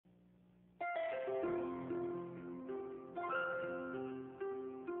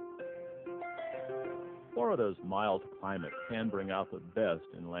Florida's mild climate can bring out the best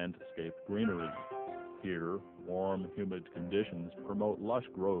in landscape greenery. Here, warm, humid conditions promote lush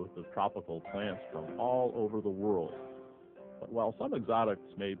growth of tropical plants from all over the world. But while some exotics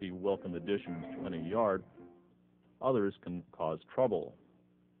may be welcome additions to any yard, others can cause trouble.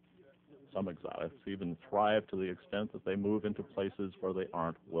 Some exotics even thrive to the extent that they move into places where they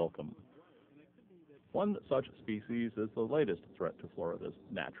aren't welcome. One such species is the latest threat to Florida's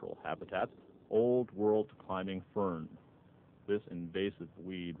natural habitats, Old World Climbing Fern. This invasive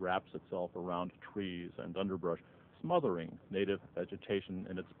weed wraps itself around trees and underbrush, smothering native vegetation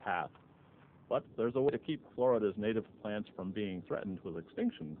in its path. But there's a way to keep Florida's native plants from being threatened with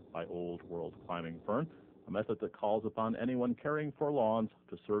extinction by Old World Climbing Fern, a method that calls upon anyone caring for lawns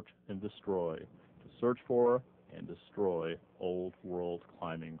to search and destroy, to search for and destroy Old World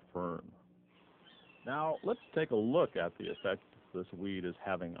Climbing Fern. Now, let's take a look at the effect this weed is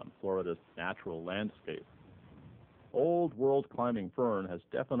having on Florida's natural landscape. Old World Climbing Fern has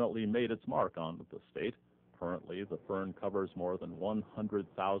definitely made its mark on the state. Currently, the fern covers more than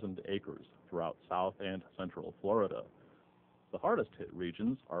 100,000 acres throughout South and Central Florida. The hardest hit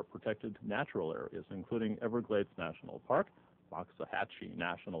regions are protected natural areas, including Everglades National Park, Waxahachie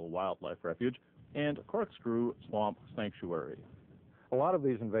National Wildlife Refuge, and Corkscrew Swamp Sanctuary. A lot of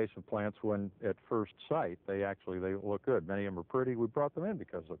these invasive plants, when at first sight, they look good. Many of them are pretty. We brought them in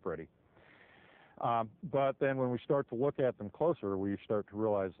because they're pretty. But then when we start to look at them closer, we start to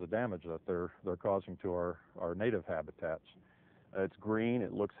realize the damage that they're causing to our native habitats. It's green.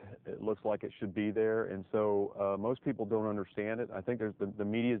 It looks like it should be there, and so most people don't understand it. I think the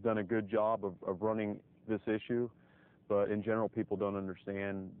media has done a good job of running this issue, but in general, people don't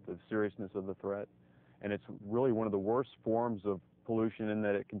understand the seriousness of the threat, and it's really one of the worst forms of pollution in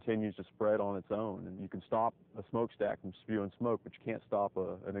that it continues to spread on its own. And you can stop a smokestack from spewing smoke, but you can't stop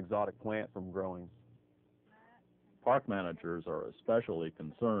an exotic plant from growing. Park managers are especially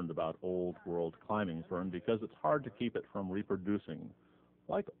concerned about Old World Climbing Fern because it's hard to keep it from reproducing.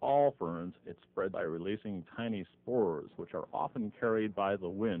 Like all ferns, it spreads by releasing tiny spores, which are often carried by the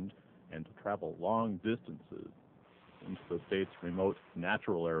wind and travel long distances into the state's remote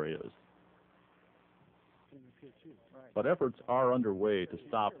natural areas. But efforts are underway to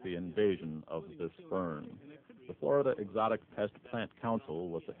stop the invasion of this fern. The Florida Exotic Pest Plant Council,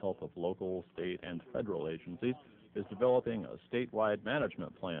 with the help of local, state, and federal agencies, is developing a statewide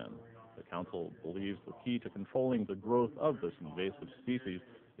management plan. The council believes the key to controlling the growth of this invasive species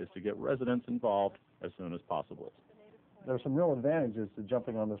is to get residents involved as soon as possible. There are some real advantages to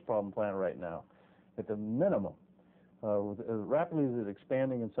jumping on this problem plant right now. At the minimum, as rapidly as it's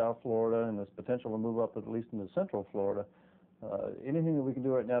expanding in South Florida and there's potential to move up at least into Central Florida, anything that we can do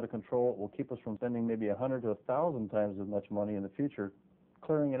right now to control it will keep us from spending maybe 100 to 1,000 times as much money in the future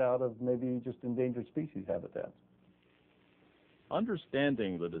clearing it out of maybe just endangered species habitats.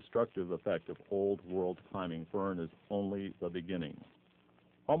 Understanding the destructive effect of Old World Climbing Fern is only the beginning.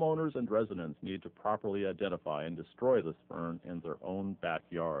 Homeowners and residents need to properly identify and destroy this fern in their own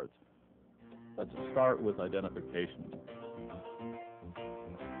backyards. Let's start with identification.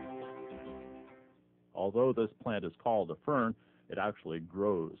 Although this plant is called a fern, it actually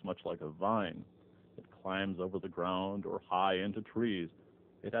grows much like a vine. It climbs over the ground or high into trees.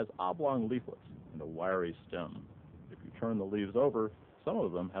 It has oblong leaflets and a wiry stem. If you turn the leaves over, some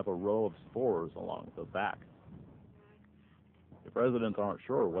of them have a row of spores along the back. If residents aren't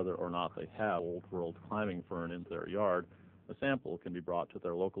sure whether or not they have Old World Climbing Fern in their yard, a sample can be brought to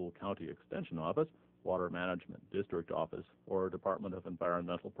their local county extension office, water management district office, or Department of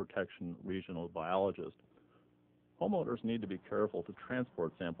Environmental Protection regional biologist. Homeowners need to be careful to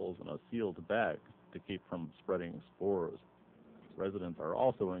transport samples in a sealed bag to keep from spreading spores. Residents are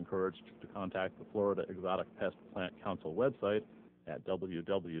also encouraged to contact the Florida Exotic Pest Plant Council website at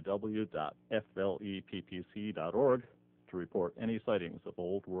www.flepppc.org to report any sightings of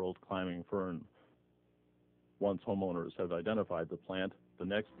Old World Climbing Fern. Once homeowners have identified the plant, the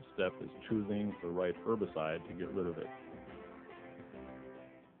next step is choosing the right herbicide to get rid of it.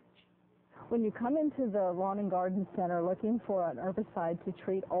 When you come into the Lawn and Garden Center looking for an herbicide to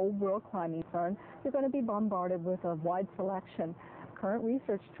treat Old World Climbing Fern, you're going to be bombarded with a wide selection. Current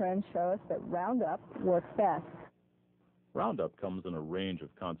research trends show us that Roundup works best. Roundup comes in a range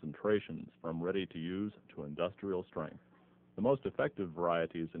of concentrations, from ready to use to industrial strength. The most effective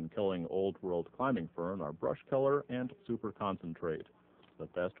varieties in killing Old World Climbing Fern are brush killer and super concentrate. The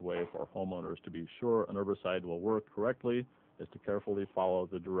best way for homeowners to be sure an herbicide will work correctly is to carefully follow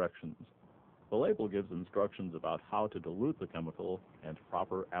the directions. The label gives instructions about how to dilute the chemical and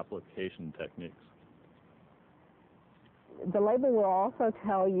proper application techniques. The label will also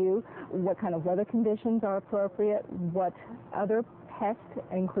tell you what kind of weather conditions are appropriate, what other pests,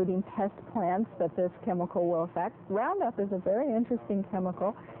 including pest plants, that this chemical will affect. Roundup is a very interesting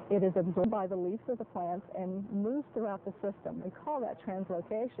chemical. It is absorbed by the leaves of the plants and moves throughout the system. We call that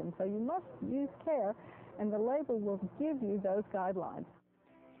translocation, so you must use care, and the label will give you those guidelines.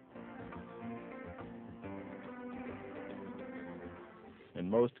 In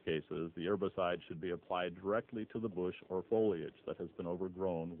most cases, the herbicide should be applied directly to the bush or foliage that has been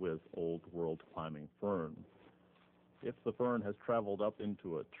overgrown with Old World Climbing Fern. If the fern has traveled up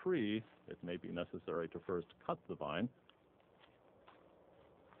into a tree, it may be necessary to first cut the vine,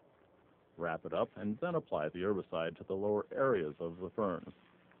 wrap it up, and then apply the herbicide to the lower areas of the fern.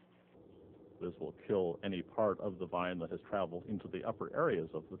 This will kill any part of the vine that has traveled into the upper areas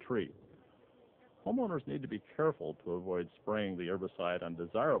of the tree. Homeowners need to be careful to avoid spraying the herbicide on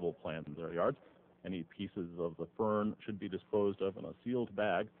desirable plants in their yards. Any pieces of the fern should be disposed of in a sealed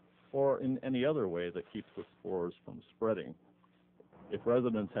bag or in any other way that keeps the spores from spreading. If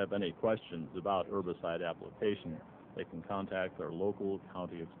residents have any questions about herbicide application, they can contact their local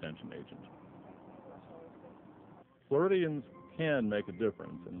county extension agent. Floridians can make a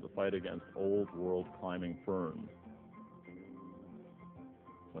difference in the fight against Old World Climbing Fern.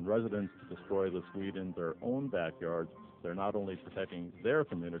 When residents destroy this weed in their own backyards, they're not only protecting their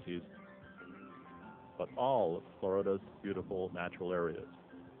communities, but all of Florida's beautiful natural areas.